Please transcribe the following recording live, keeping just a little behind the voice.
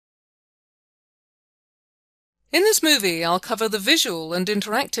In this movie, I'll cover the visual and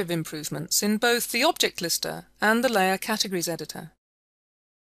interactive improvements in both the Object Lister and the Layer Categories editor.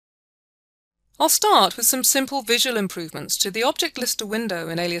 I'll start with some simple visual improvements to the Object Lister window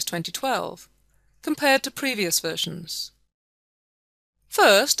in Alias 2012, compared to previous versions.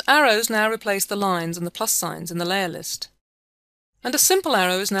 First, arrows now replace the lines and the plus signs in the layer list, and a simple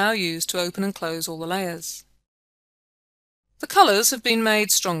arrow is now used to open and close all the layers. The colours have been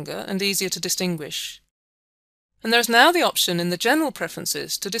made stronger and easier to distinguish, and there is now the option in the General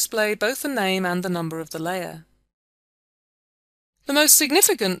Preferences to display both the name and the number of the layer. The most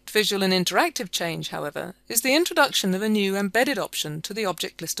significant visual and interactive change, however, is the introduction of a new embedded option to the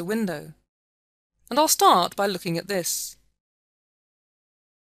Object Lister window, and I'll start by looking at this.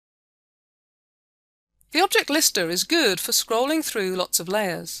 The Object Lister is good for scrolling through lots of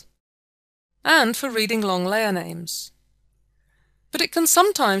layers, and for reading long layer names. But it can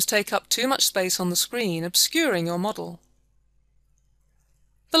sometimes take up too much space on the screen, obscuring your model.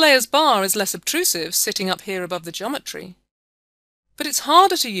 The Layers bar is less obtrusive, sitting up here above the geometry, but it's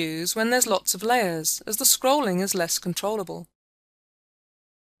harder to use when there's lots of layers, as the scrolling is less controllable.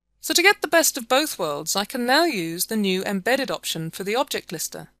 So to get the best of both worlds, I can now use the new Embedded option for the Object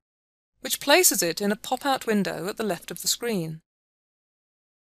Lister, which places it in a pop-out window at the left of the screen.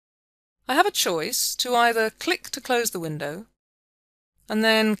 I have a choice to either click to close the window, and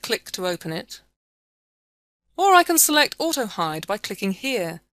then click to open it, or I can select Auto Hide by clicking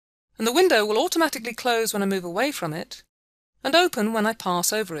here, and the window will automatically close when I move away from it, and open when I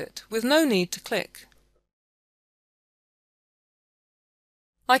pass over it, with no need to click.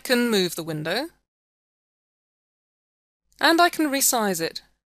 I can move the window, and I can resize it,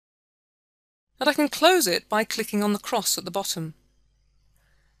 and I can close it by clicking on the cross at the bottom.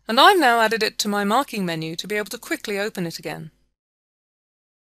 And I've now added it to my marking menu to be able to quickly open it again.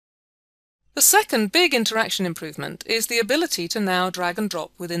 The second big interaction improvement is the ability to now drag and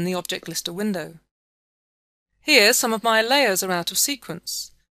drop within the Object Lister window. Here some of my layers are out of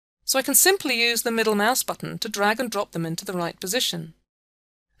sequence, so I can simply use the middle mouse button to drag and drop them into the right position.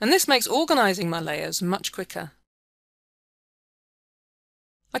 And this makes organizing my layers much quicker.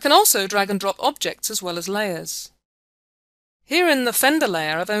 I can also drag and drop objects as well as layers. Here in the fender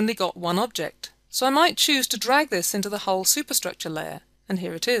layer I've only got one object, so I might choose to drag this into the whole superstructure layer, and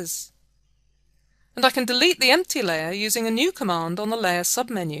here it is. And I can delete the empty layer using a new command on the Layer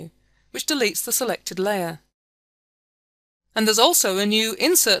submenu, which deletes the selected layer. And there's also a new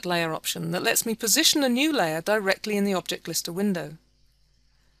Insert Layer option that lets me position a new layer directly in the Object Lister window.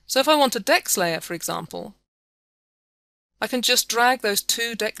 So if I want a Decks layer, for example, I can just drag those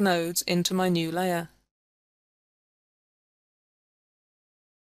two deck nodes into my new layer.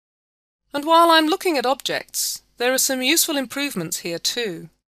 And while I'm looking at objects, there are some useful improvements here too.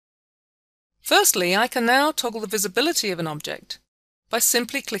 Firstly, I can now toggle the visibility of an object by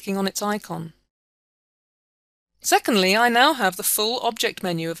simply clicking on its icon. Secondly, I now have the full object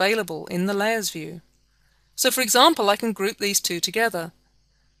menu available in the Layers view. So for example, I can group these two together,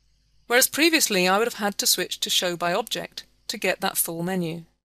 whereas previously I would have had to switch to Show by Object to get that full menu.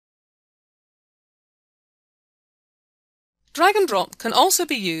 Drag and drop can also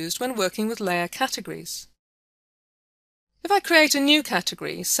be used when working with layer categories. If I create a new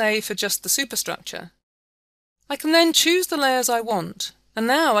category, say for just the superstructure, I can then choose the layers I want, and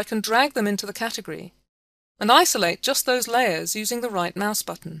now I can drag them into the category, and isolate just those layers using the right mouse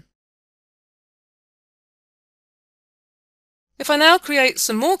button. If I now create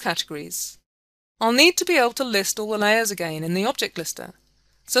some more categories, I'll need to be able to list all the layers again in the Object Lister,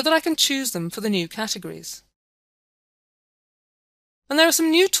 so that I can choose them for the new categories. And there are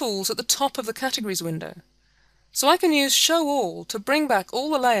some new tools at the top of the Categories window. So I can use Show All to bring back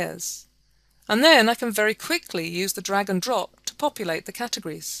all the layers, and then I can very quickly use the drag and drop to populate the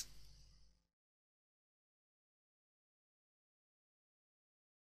categories.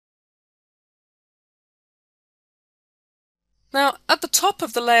 Now, at the top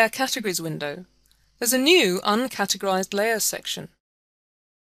of the Layer Categories window, there's a new Uncategorized Layers section.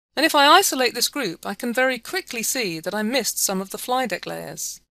 And if I isolate this group, I can very quickly see that I missed some of the fly deck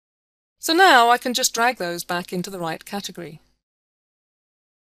layers. So now I can just drag those back into the right category.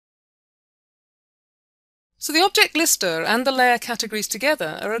 So the Object Lister and the layer categories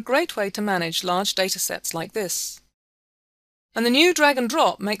together are a great way to manage large datasets like this. And the new drag and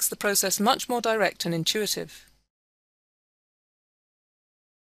drop makes the process much more direct and intuitive.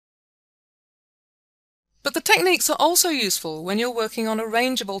 But the techniques are also useful when you're working on a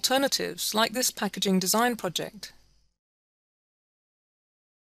range of alternatives like this packaging design project.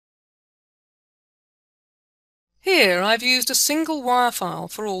 Here I've used a single wire file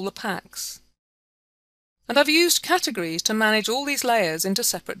for all the packs. and I've used categories to manage all these layers into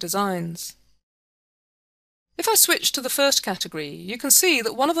separate designs. If I switch to the first category, you can see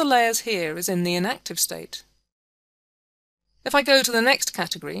that one of the layers here is in the inactive state. If I go to the next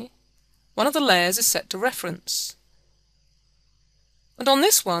category, one of the layers is set to reference. And on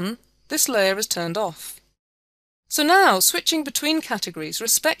this one, this layer is turned off. So now switching between categories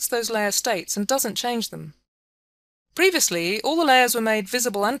respects those layer states and doesn't change them. Previously, all the layers were made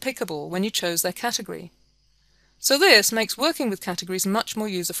visible and pickable when you chose their category. So this makes working with categories much more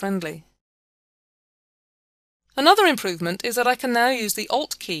user-friendly. Another improvement is that I can now use the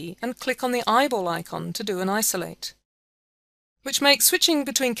Alt key and click on the eyeball icon to do an isolate, which makes switching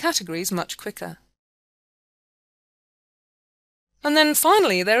between categories much quicker. And then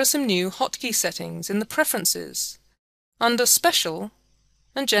finally, there are some new hotkey settings in the Preferences, under Special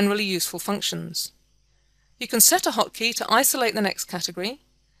and Generally Useful Functions. You can set a hotkey to isolate the next category,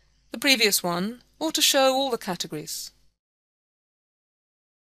 the previous one, or to show all the categories.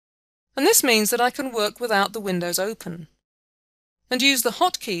 And this means that I can work without the windows open, and use the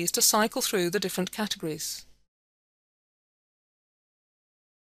hotkeys to cycle through the different categories.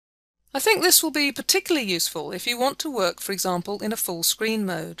 I think this will be particularly useful if you want to work, for example, in a full screen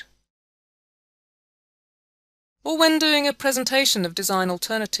mode, or when doing a presentation of design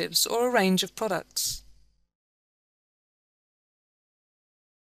alternatives or a range of products.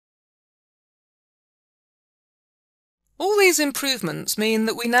 All these improvements mean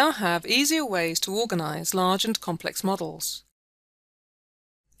that we now have easier ways to organize large and complex models.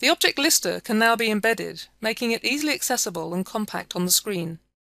 The object lister can now be embedded, making it easily accessible and compact on the screen.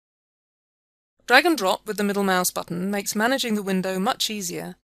 Drag and drop with the middle mouse button makes managing the window much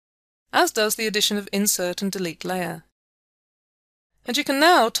easier, as does the addition of Insert and Delete Layer. And you can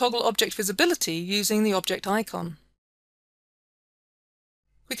now toggle object visibility using the object icon.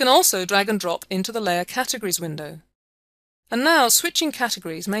 We can also drag and drop into the Layer Categories window. And now switching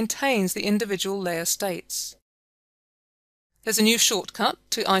categories maintains the individual layer states. There's a new shortcut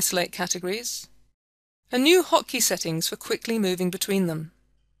to isolate categories, and new hotkey settings for quickly moving between them.